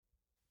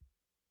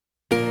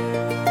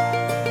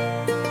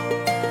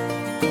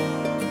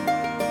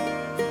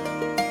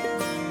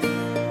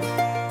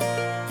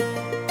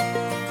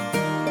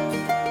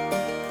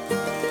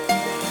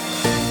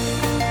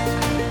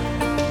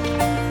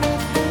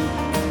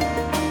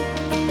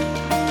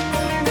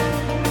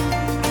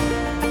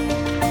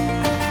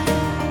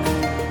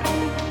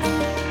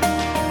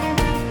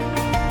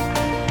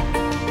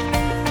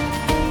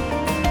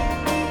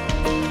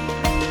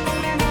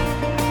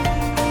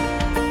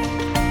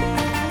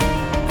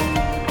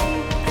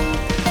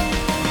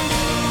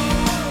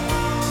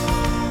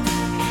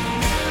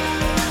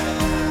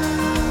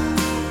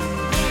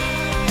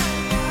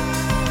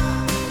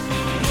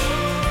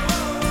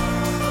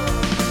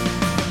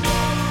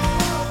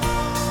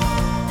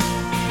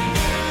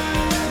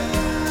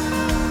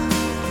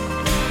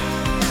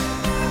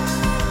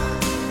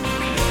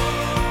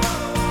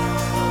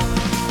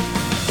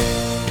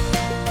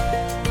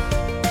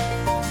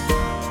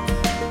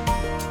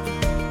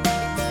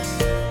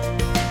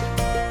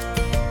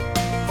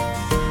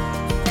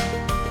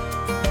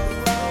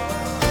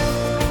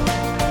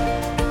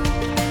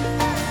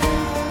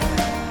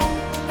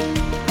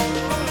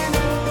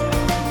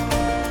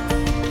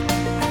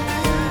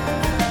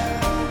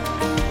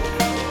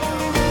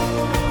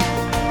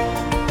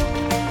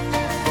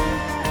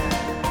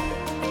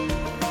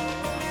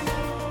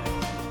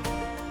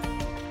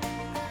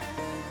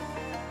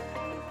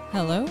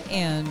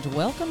and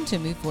welcome to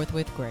Move Forth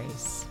with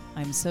Grace.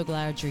 I'm so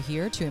glad you're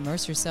here to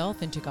immerse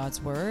yourself into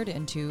God's Word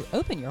and to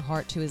open your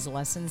heart to His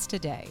lessons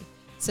today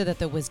so that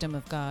the wisdom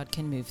of God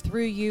can move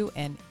through you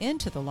and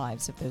into the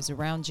lives of those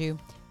around you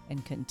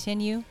and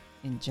continue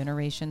in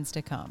generations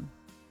to come.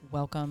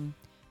 Welcome,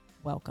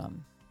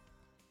 welcome.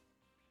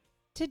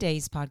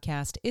 Today's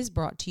podcast is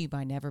brought to you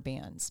by Never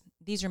Bands.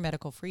 These are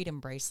medical freedom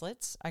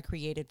bracelets I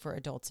created for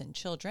adults and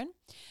children.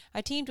 I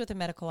teamed with a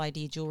medical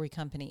ID jewelry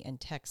company in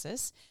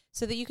Texas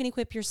so that you can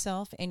equip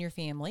yourself and your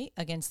family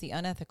against the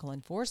unethical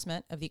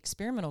enforcement of the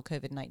experimental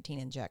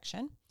COVID-19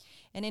 injection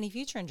and any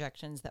future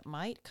injections that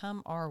might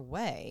come our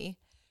way,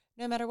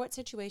 no matter what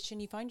situation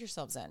you find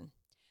yourselves in.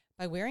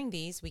 By wearing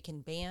these, we can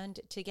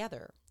band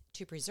together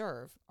to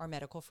preserve our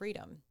medical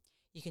freedom.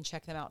 You can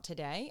check them out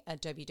today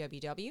at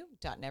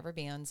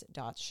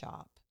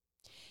www.neverbands.shop.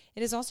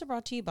 It is also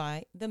brought to you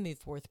by the Move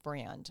Forth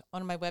brand.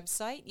 On my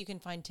website, you can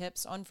find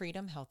tips on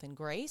freedom, health, and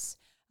grace,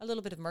 a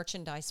little bit of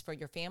merchandise for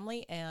your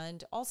family,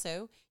 and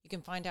also you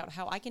can find out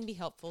how I can be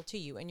helpful to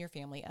you and your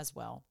family as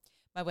well.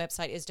 My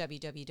website is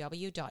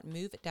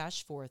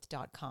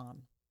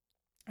www.move-forth.com.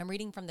 I'm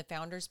reading from the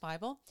Founders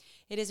Bible.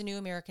 It is a New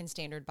American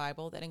Standard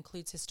Bible that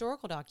includes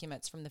historical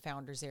documents from the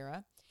Founders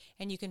era,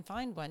 and you can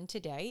find one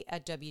today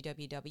at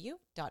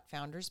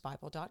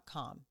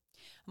www.foundersbible.com.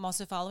 I'm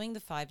also following the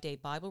 5-day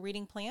Bible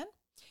reading plan.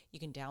 You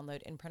can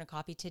download and print a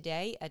copy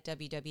today at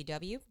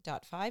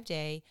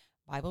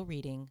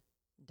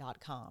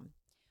www.5daybiblereading.com.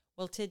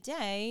 Well,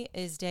 today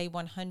is day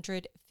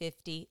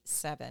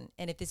 157,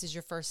 and if this is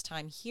your first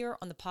time here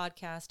on the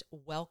podcast,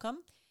 welcome.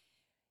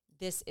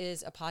 This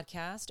is a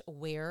podcast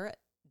where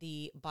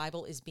the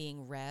Bible is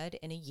being read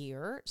in a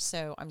year,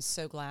 so I'm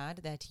so glad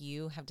that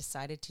you have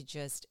decided to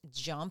just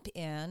jump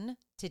in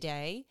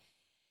today.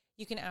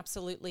 You can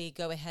absolutely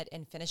go ahead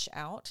and finish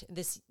out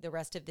the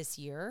rest of this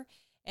year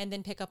and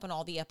then pick up on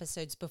all the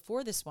episodes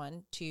before this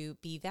one to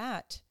be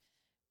that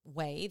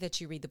way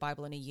that you read the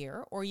Bible in a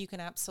year, or you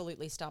can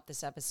absolutely stop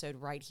this episode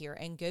right here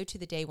and go to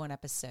the day one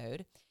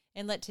episode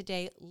and let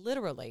today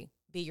literally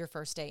be your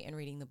first day in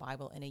reading the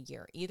Bible in a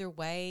year. Either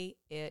way,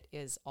 it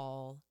is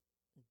all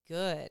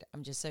good.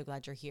 I'm just so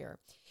glad you're here.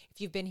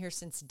 If you've been here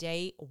since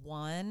day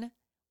one,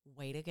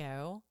 way to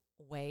go,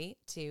 way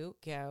to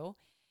go.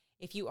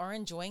 If you are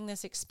enjoying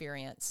this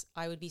experience,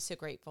 I would be so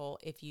grateful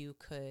if you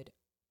could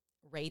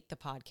rate the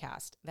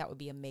podcast. That would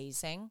be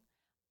amazing.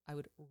 I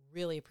would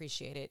really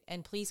appreciate it.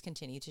 And please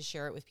continue to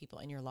share it with people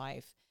in your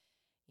life.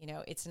 You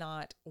know, it's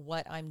not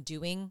what I'm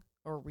doing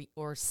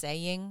or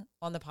saying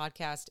on the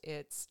podcast.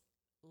 It's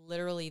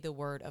literally the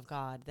Word of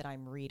God that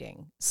I'm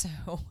reading. So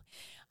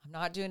I'm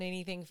not doing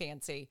anything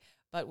fancy,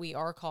 but we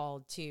are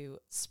called to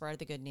spread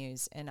the good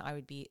news. And I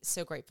would be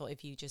so grateful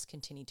if you just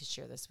continue to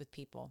share this with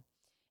people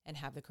and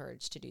have the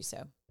courage to do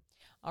so.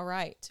 All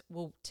right.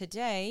 Well,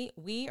 today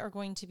we are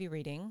going to be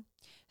reading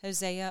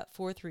Hosea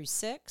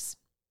 4-6,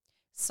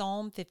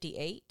 Psalm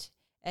 58,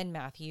 and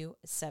Matthew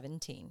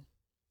 17.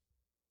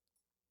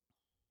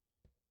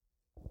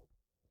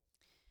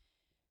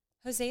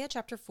 Hosea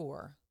chapter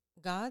 4,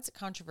 God's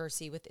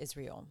controversy with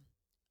Israel.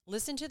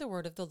 Listen to the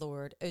word of the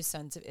Lord, O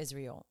sons of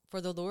Israel,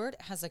 for the Lord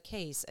has a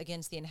case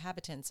against the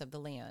inhabitants of the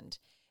land,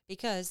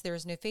 because there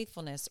is no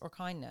faithfulness or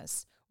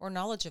kindness or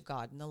knowledge of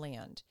God in the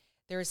land.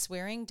 There is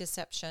swearing,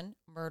 deception,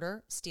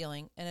 murder,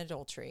 stealing, and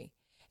adultery.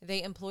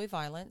 They employ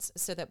violence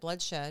so that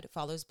bloodshed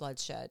follows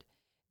bloodshed.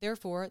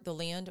 Therefore the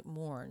land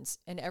mourns,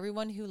 and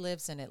everyone who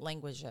lives in it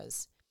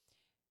languishes,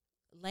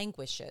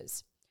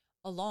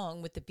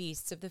 along with the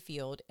beasts of the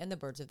field and the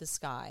birds of the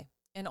sky,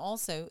 and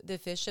also the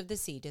fish of the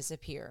sea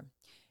disappear.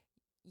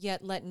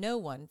 Yet let no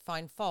one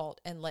find fault,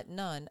 and let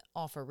none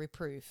offer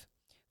reproof.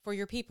 For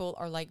your people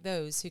are like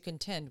those who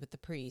contend with the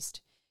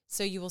priest.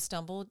 So you will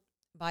stumble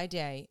by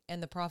day,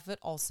 and the prophet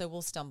also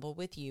will stumble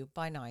with you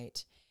by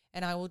night.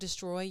 And I will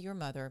destroy your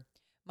mother.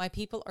 My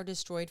people are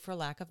destroyed for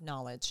lack of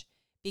knowledge.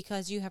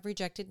 Because you have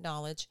rejected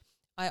knowledge,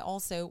 I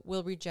also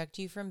will reject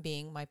you from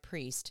being my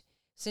priest.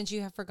 Since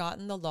you have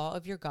forgotten the law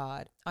of your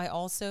God, I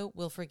also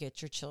will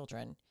forget your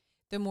children.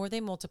 The more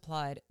they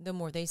multiplied, the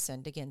more they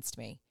sinned against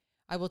me.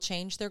 I will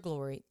change their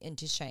glory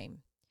into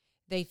shame.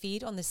 They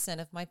feed on the sin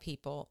of my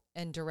people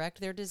and direct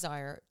their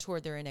desire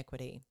toward their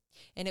iniquity.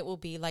 And it will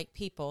be like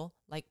people,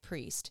 like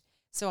priests.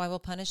 So I will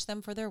punish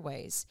them for their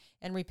ways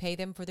and repay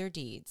them for their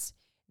deeds.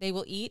 They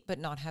will eat but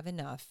not have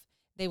enough.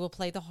 They will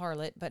play the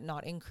harlot but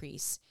not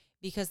increase,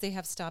 because they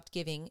have stopped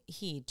giving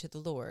heed to the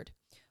Lord.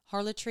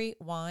 Harlotry,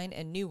 wine,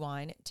 and new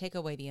wine take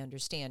away the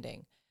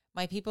understanding.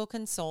 My people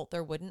consult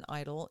their wooden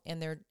idol,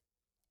 and their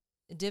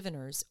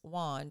diviner's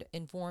wand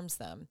informs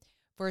them.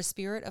 For a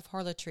spirit of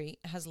harlotry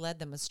has led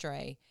them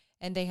astray,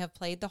 and they have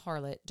played the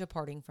harlot,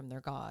 departing from their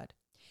God.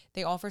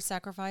 They offer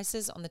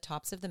sacrifices on the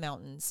tops of the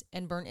mountains,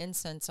 and burn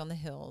incense on the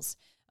hills,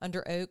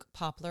 under oak,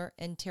 poplar,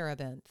 and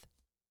terebinth,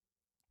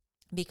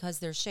 because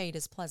their shade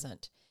is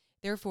pleasant.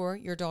 Therefore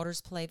your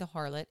daughters play the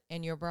harlot,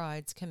 and your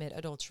brides commit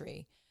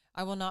adultery.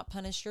 I will not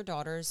punish your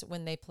daughters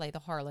when they play the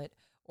harlot,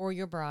 or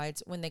your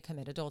brides when they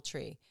commit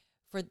adultery.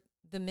 For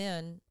the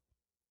men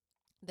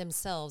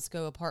themselves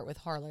go apart with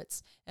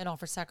harlots and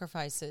offer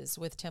sacrifices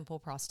with temple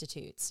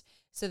prostitutes.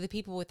 So the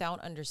people without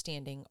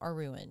understanding are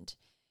ruined.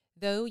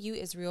 Though you,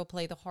 Israel,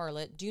 play the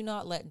harlot, do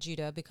not let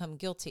Judah become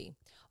guilty.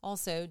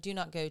 Also, do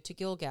not go to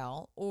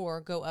Gilgal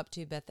or go up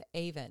to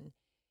Beth-aven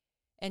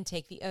and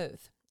take the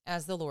oath,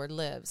 as the Lord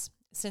lives.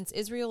 Since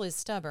Israel is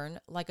stubborn,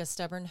 like a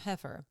stubborn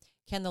heifer,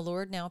 can the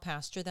Lord now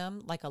pasture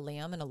them like a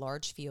lamb in a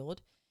large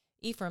field?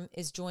 Ephraim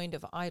is joined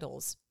of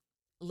idols.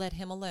 Let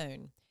him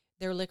alone.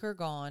 Their liquor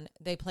gone,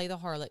 they play the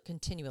harlot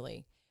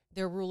continually.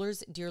 Their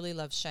rulers dearly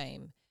love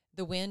shame.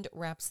 The wind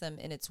wraps them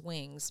in its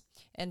wings,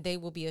 and they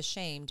will be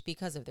ashamed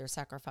because of their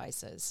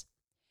sacrifices.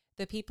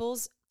 The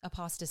people's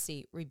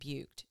apostasy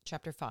rebuked.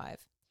 Chapter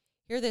 5.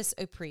 Hear this,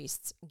 O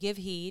priests. Give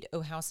heed,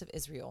 O house of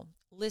Israel.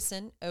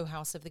 Listen, O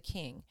house of the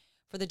king,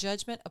 for the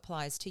judgment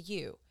applies to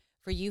you.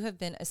 For you have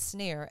been a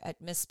snare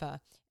at Mizpah,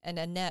 and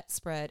a net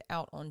spread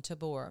out on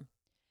Tabor.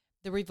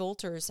 The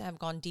revolters have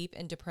gone deep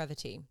in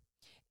depravity,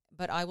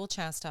 but I will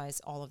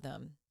chastise all of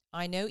them.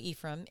 I know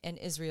Ephraim, and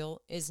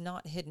Israel is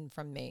not hidden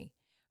from me.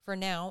 For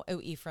now,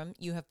 O Ephraim,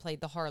 you have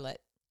played the harlot.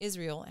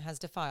 Israel has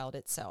defiled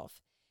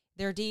itself.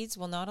 Their deeds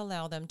will not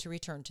allow them to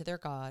return to their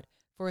God,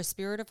 for a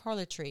spirit of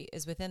harlotry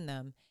is within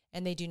them,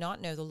 and they do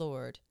not know the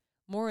Lord.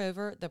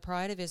 Moreover, the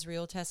pride of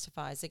Israel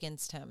testifies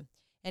against him,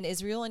 and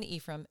Israel and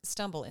Ephraim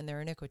stumble in their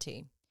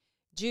iniquity.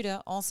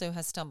 Judah also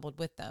has stumbled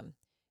with them.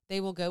 They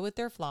will go with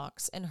their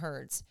flocks and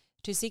herds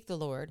to seek the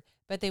Lord,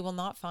 but they will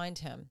not find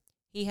him.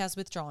 He has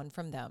withdrawn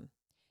from them.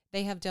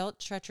 They have dealt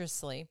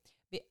treacherously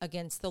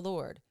against the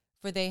Lord,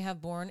 for they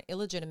have borne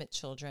illegitimate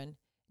children.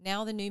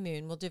 Now the new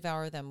moon will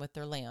devour them with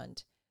their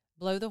land.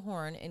 Blow the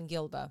horn in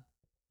Gibeah,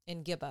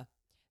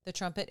 the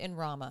trumpet in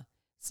Ramah.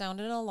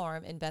 Sound an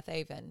alarm in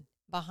Beth-aven.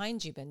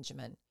 Behind you,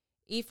 Benjamin.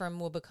 Ephraim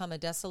will become a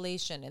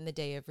desolation in the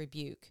day of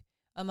rebuke.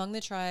 Among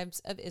the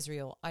tribes of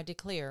Israel I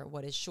declare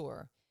what is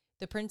sure.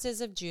 The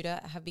princes of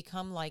Judah have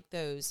become like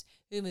those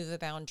who move a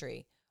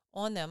boundary.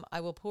 On them I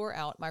will pour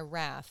out my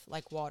wrath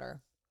like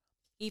water.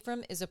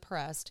 Ephraim is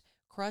oppressed,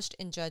 crushed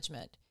in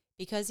judgment,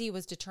 because he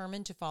was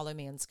determined to follow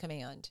man's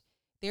command.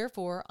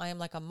 Therefore I am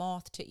like a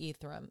moth to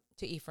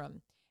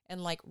Ephraim,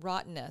 and like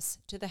rottenness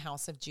to the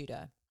house of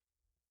Judah.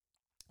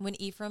 When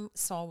Ephraim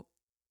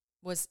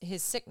was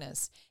his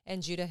sickness,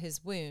 and Judah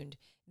his wound,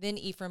 then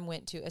Ephraim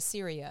went to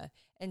Assyria,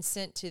 and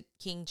sent to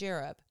King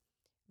Jareb.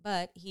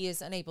 But he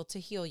is unable to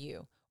heal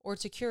you, or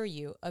to cure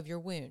you of your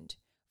wound.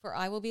 For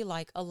I will be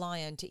like a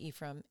lion to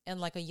Ephraim, and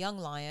like a young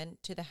lion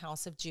to the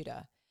house of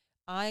Judah.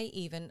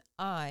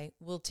 I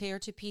will tear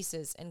to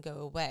pieces and go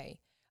away.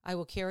 I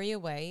will carry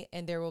away,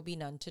 and there will be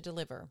none to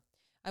deliver.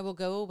 I will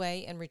go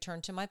away and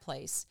return to my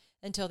place,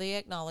 until they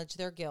acknowledge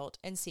their guilt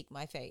and seek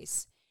my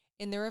face.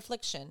 In their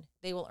affliction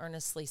they will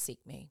earnestly seek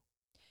me.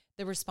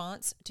 The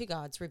response to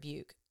God's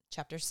rebuke.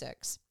 Chapter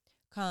 6.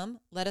 Come,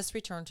 let us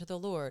return to the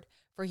Lord,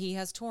 for he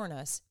has torn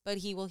us, but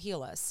he will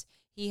heal us.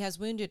 He has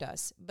wounded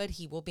us, but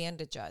he will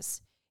bandage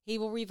us. He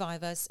will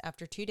revive us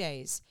after 2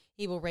 days.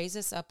 He will raise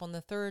us up on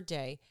the third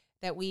day,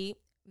 that we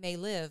may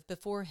live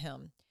before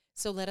him.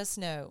 So let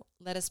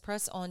us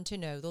press on to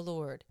know the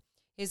Lord.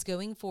 His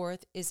going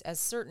forth is as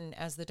certain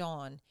as the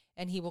dawn,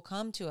 and he will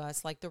come to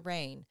us like the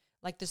rain,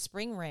 like the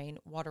spring rain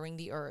watering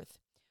the earth.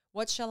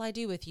 What shall I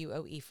do with you,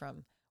 O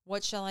Ephraim?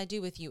 What shall I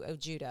do with you, O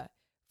Judah?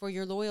 For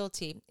your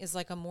loyalty is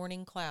like a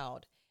morning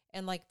cloud,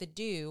 and like the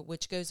dew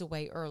which goes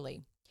away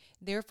early.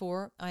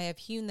 Therefore I have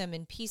hewn them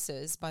in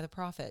pieces by the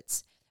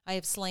prophets. I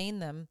have slain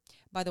them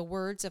by the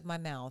words of my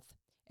mouth,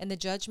 and the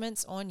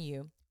judgments on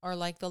you are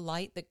like the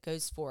light that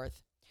goes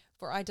forth.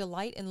 For I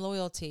delight in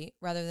loyalty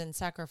rather than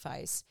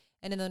sacrifice,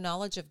 and in the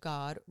knowledge of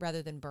God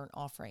rather than burnt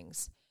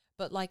offerings.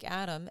 But like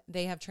Adam,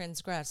 they have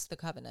transgressed the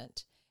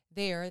covenant.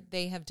 There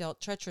they have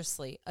dealt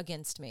treacherously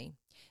against me.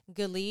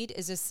 Gilead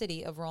is a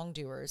city of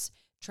wrongdoers,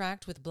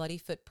 tracked with bloody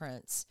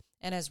footprints.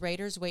 And as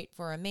raiders wait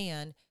for a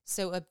man,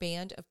 so a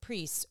band of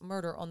priests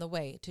murder on the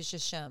way to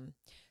Shechem.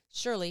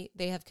 Surely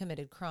they have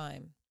committed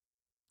crime.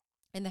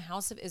 In the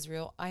house of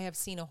Israel I have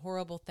seen a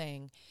horrible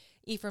thing.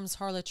 Ephraim's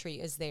harlotry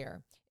is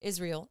there.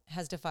 Israel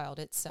has defiled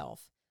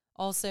itself.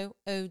 Also,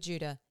 O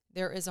Judah,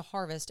 there is a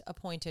harvest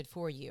appointed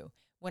for you,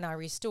 when I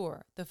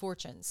restore the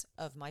fortunes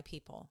of my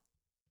people.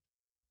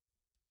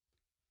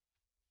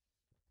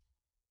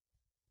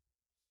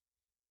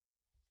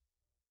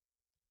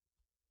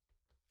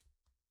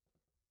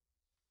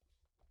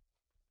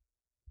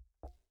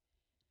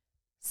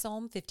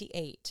 Psalm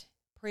 58,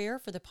 Prayer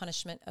for the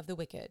Punishment of the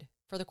Wicked,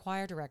 for the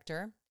choir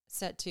director,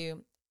 set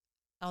to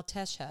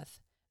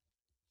Altesheth,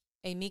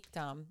 a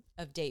miktam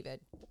of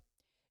David.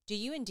 Do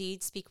you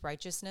indeed speak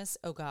righteousness,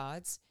 O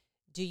gods?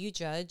 Do you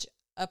judge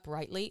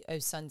uprightly, O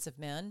sons of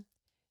men?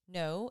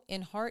 No,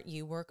 in heart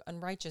you work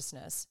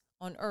unrighteousness.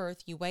 On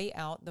earth you weigh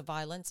out the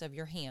violence of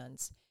your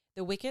hands.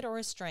 The wicked are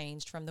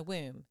estranged from the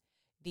womb.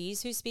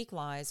 These who speak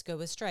lies go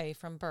astray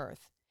from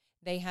birth.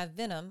 They have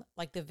venom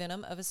like the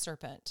venom of a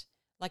serpent,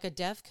 like a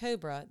deaf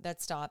cobra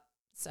that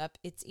stops up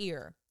its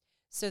ear,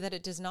 so that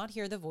it does not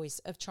hear the voice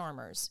of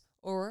charmers,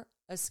 or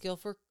a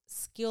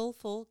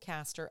skillful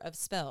caster of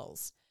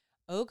spells.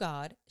 O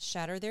God,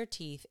 shatter their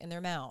teeth in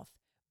their mouth.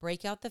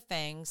 Break out the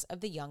fangs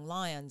of the young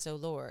lions, O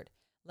Lord.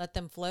 Let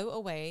them flow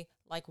away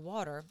like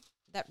water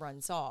that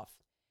runs off.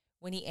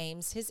 When he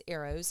aims his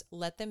arrows,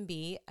 let them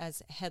be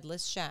as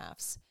headless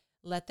shafts.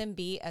 Let them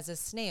be as a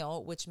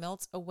snail which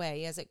melts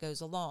away as it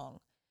goes along,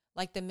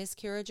 like the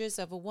miscarriages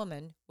of a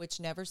woman which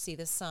never see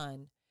the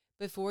sun.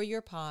 Before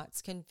your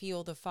pots can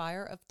feel the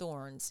fire of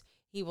thorns,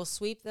 he will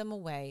sweep them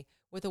away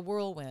with a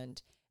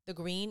whirlwind, the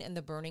green and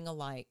the burning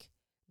alike.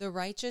 The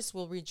righteous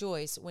will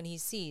rejoice when he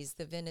sees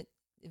the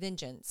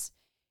vengeance.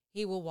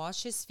 He will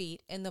wash his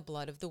feet in the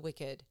blood of the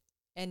wicked.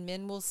 And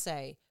men will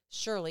say,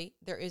 surely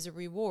there is a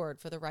reward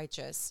for the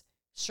righteous.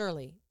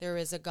 Surely there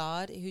is a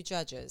God who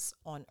judges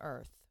on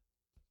earth.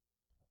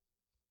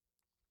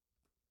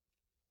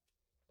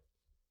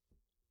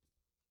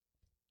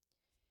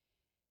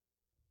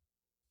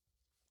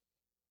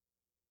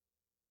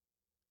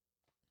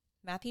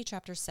 Matthew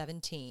chapter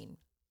 17,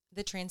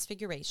 the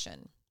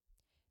Transfiguration.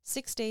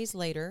 6 days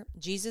later,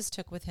 Jesus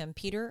took with him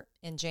Peter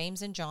and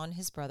James and John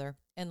his brother,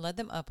 and led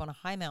them up on a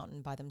high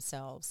mountain by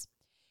themselves.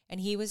 And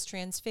he was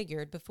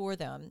transfigured before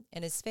them,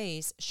 and his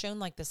face shone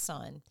like the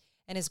sun,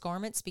 and his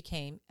garments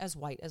became as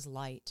white as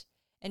light.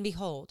 And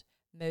behold,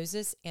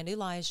 Moses and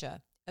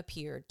Elijah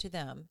appeared to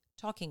them,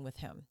 talking with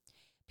him.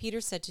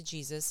 Peter said to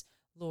Jesus,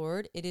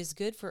 Lord, it is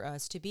good for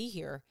us to be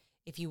here.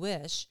 If you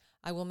wish,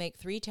 I will make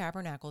 3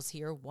 tabernacles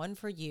here, one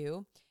for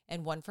you,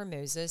 and one for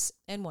Moses,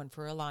 and one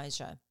for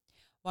Elijah.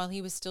 While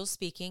he was still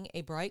speaking,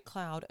 a bright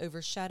cloud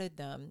overshadowed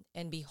them,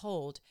 and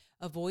behold,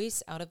 a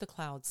voice out of the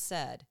cloud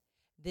said,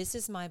 This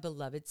is my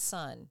beloved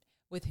Son,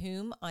 with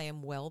whom I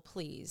am well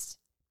pleased.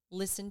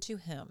 Listen to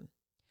him.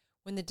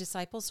 When the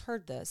disciples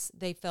heard this,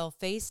 they fell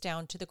face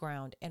down to the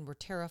ground and were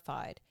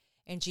terrified.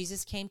 And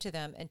Jesus came to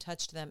them and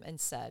touched them and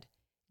said,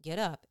 Get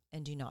up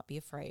and do not be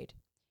afraid.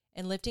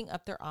 And lifting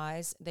up their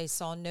eyes, they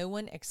saw no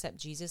one except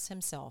Jesus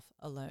himself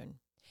alone.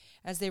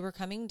 As they were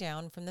coming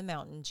down from the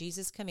mountain,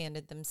 Jesus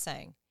commanded them,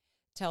 saying,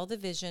 Tell the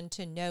vision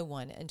to no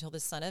one until the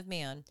Son of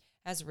Man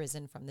has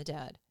risen from the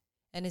dead.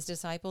 And his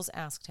disciples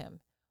asked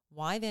him,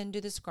 Why then do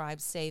the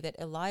scribes say that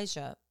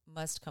Elijah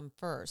must come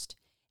first?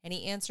 And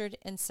he answered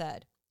and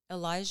said,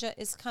 Elijah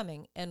is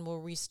coming and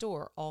will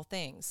restore all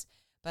things.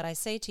 But I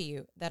say to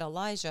you that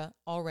Elijah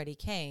already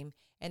came,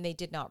 and they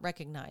did not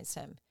recognize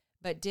him,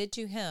 but did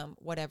to him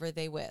whatever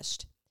they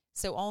wished.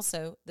 So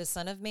also the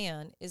Son of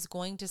Man is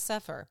going to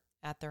suffer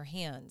at their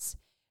hands.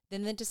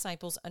 Then the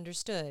disciples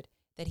understood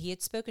that he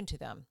had spoken to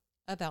them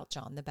about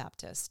John the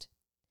Baptist.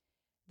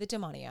 The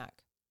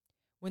demoniac.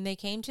 When they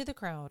came to the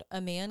crowd, a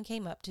man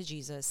came up to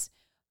Jesus,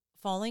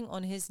 falling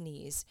on his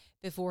knees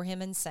before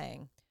him and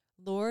saying,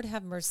 Lord,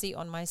 have mercy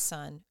on my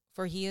son,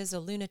 for he is a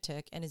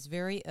lunatic and is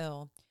very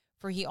ill,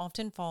 for he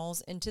often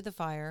falls into the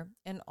fire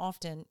and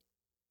often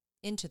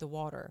into the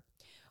water.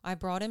 I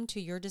brought him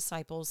to your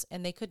disciples,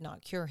 and they could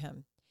not cure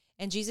him.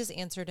 And Jesus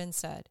answered and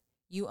said,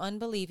 You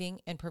unbelieving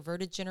and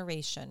perverted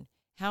generation,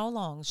 how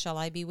long shall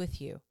I be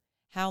with you?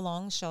 How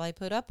long shall I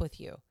put up with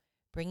you?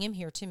 Bring him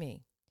here to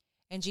me.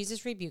 And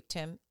Jesus rebuked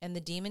him, and the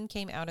demon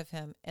came out of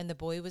him, and the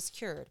boy was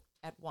cured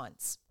at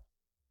once.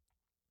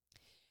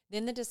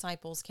 Then the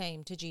disciples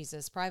came to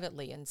Jesus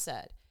privately and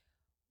said,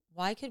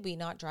 Why could we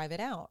not drive it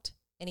out?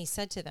 And he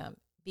said to them,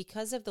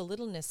 Because of the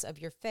littleness of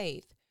your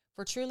faith,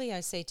 for truly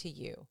I say to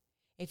you,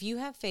 if you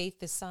have faith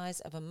the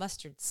size of a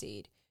mustard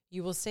seed,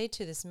 you will say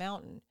to this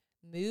mountain,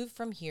 Move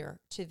from here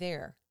to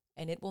there,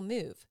 and it will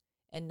move,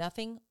 and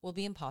nothing will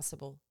be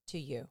impossible to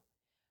you.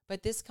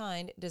 But this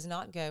kind does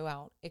not go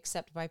out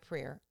except by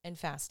prayer and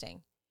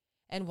fasting.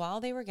 And while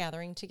they were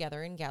gathering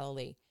together in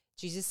Galilee,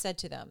 Jesus said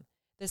to them,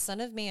 The Son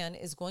of Man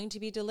is going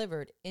to be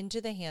delivered into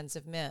the hands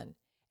of men,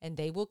 and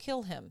they will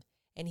kill him,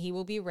 and he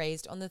will be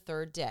raised on the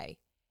 3rd day.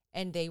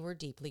 And they were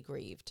deeply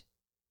grieved.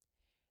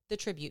 The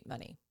tribute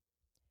money.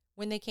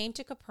 When they came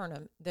to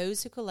Capernaum,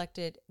 those who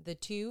collected the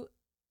 2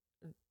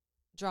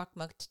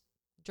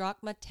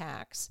 drachma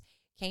tax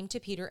came to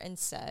Peter and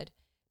said,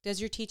 Does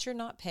your teacher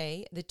not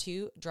pay the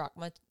 2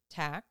 drachma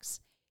tax?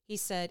 He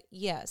said,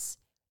 Yes.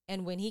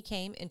 And when he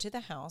came into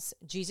the house,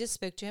 Jesus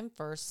spoke to him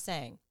first,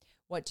 saying,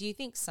 What do you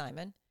think,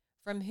 Simon?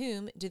 From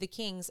whom do the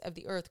kings of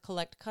the earth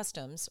collect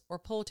customs or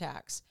poll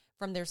tax?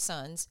 From their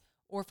sons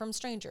or from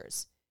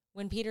strangers?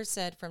 When Peter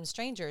said, From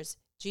strangers,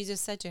 Jesus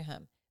said to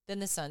him, Then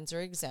the sons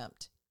are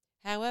exempt.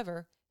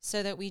 However,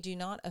 so that we do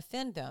not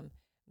offend them,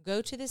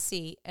 go to the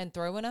sea and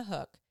throw in a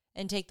hook,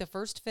 and take the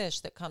first fish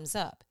that comes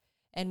up.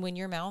 And when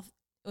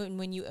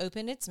you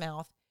open its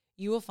mouth,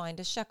 you will find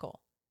a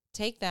shekel.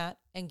 Take that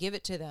and give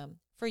it to them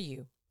for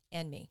you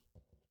and me.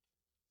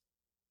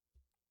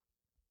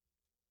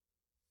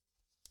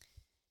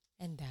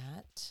 And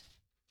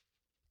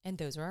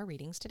those are our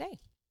readings today.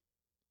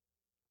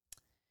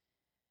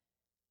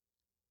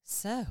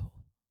 So,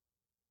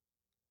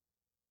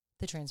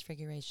 the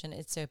Transfiguration,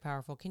 it's so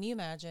powerful. Can you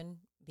imagine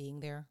being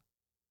there,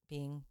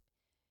 being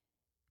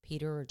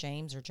Peter or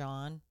James or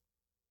John?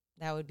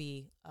 That would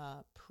be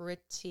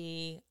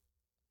pretty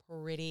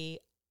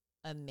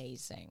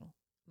amazing,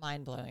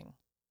 mind-blowing,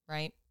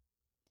 right?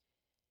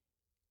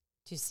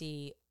 To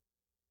see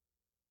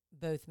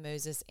both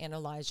Moses and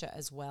Elijah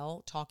as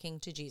well, talking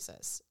to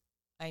Jesus.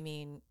 I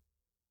mean,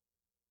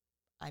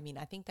 I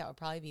think that would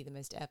probably be the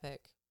most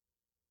epic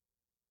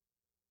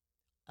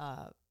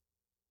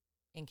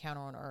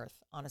encounter on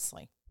earth,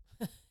 honestly.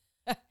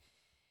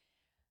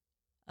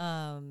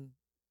 And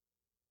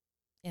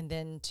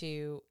then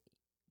to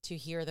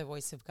hear the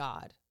voice of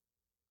God.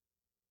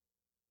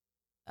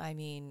 I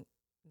mean,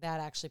 that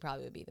actually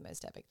probably would be the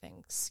most epic thing.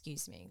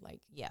 Excuse me.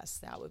 Like, yes,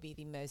 that would be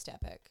the most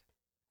epic,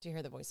 to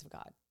hear the voice of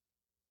God.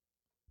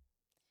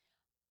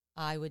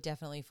 I would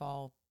definitely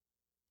fall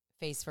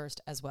face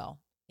first as well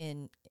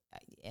and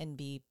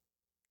be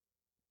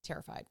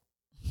terrified.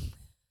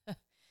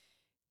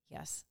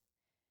 Yes.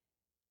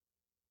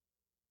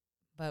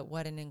 But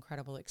what an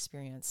incredible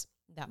experience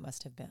that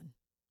must have been.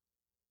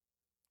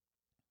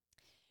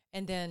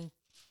 And then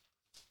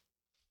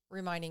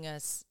reminding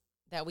us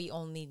that we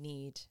only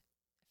need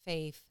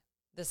faith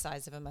the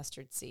size of a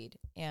mustard seed.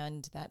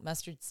 And that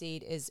mustard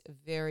seed is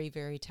very,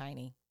 very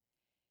tiny.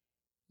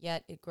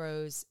 Yet it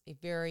grows a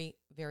very,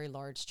 very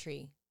large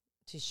tree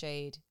to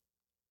shade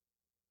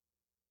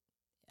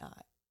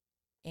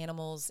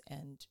animals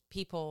and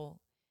people,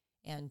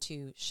 and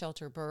to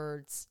shelter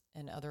birds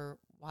and other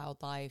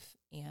wildlife.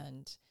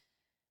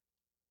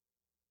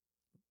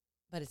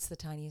 But it's the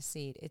tiniest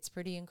seed. It's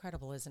pretty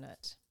incredible, isn't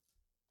it?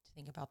 To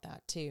think about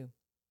that too.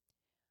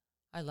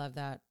 I love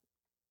that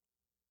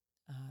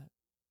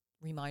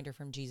reminder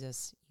from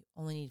Jesus. You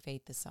only need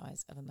faith the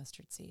size of a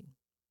mustard seed.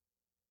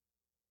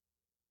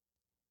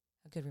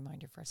 A good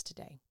reminder for us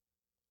today.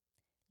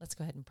 Let's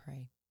go ahead and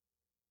pray.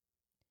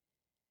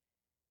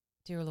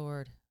 Dear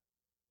Lord,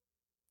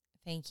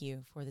 thank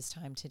you for this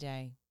time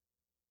today.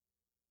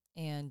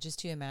 And just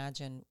to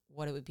imagine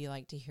what it would be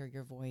like to hear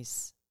your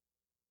voice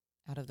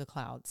out of the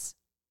clouds.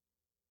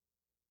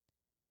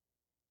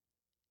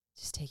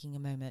 Just taking a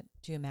moment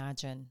to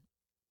imagine.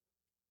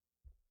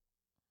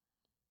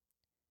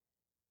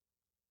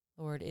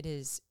 Lord, it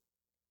is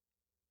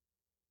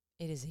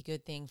a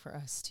good thing for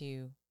us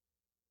to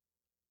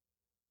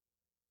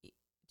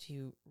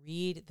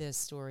read this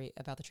story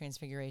about the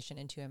Transfiguration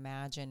and to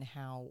imagine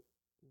how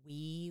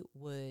we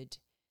would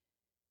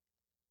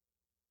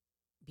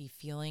be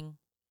feeling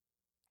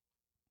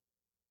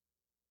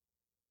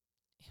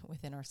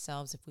within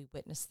ourselves if we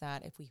witnessed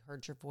that, if we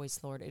heard your voice,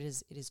 Lord. It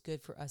is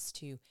good for us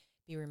to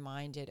be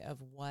reminded of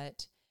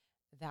what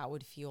that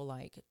would feel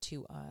like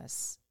to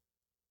us.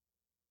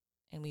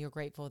 And we are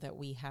grateful that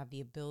we have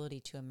the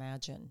ability to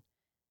imagine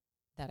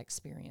that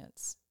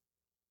experience,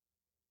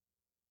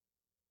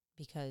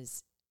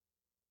 because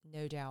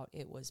no doubt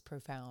it was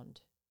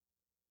profound.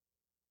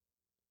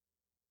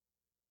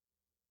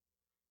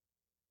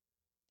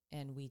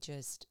 And we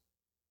just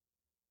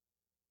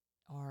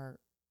are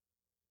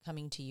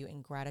coming to you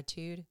in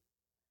gratitude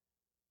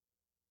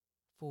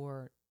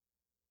for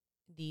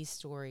these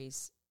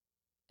stories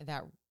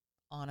that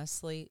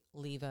honestly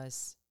leave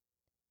us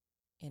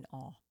in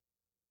awe.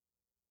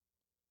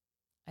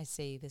 I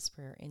say this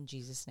prayer in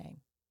Jesus' name.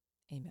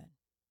 Amen.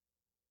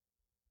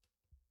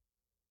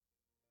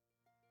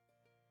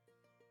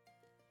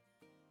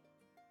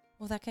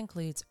 Well, that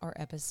concludes our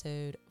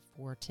episode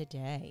for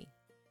today.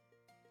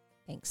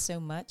 Thanks so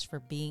much for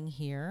being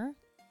here.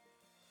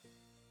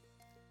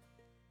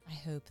 I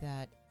hope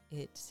that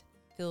it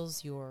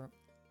fills your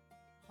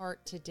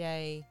heart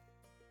today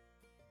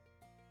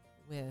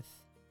with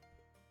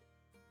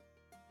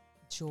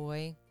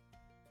joy.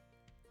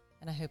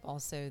 And I hope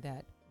also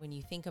that when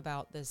you think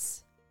about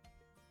this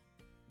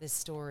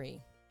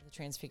story, the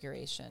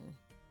Transfiguration,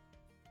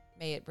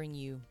 may it bring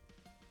you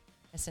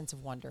a sense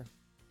of wonder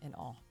and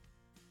awe.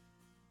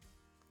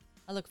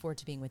 I look forward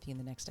to being with you in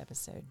the next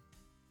episode.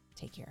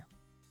 Take care.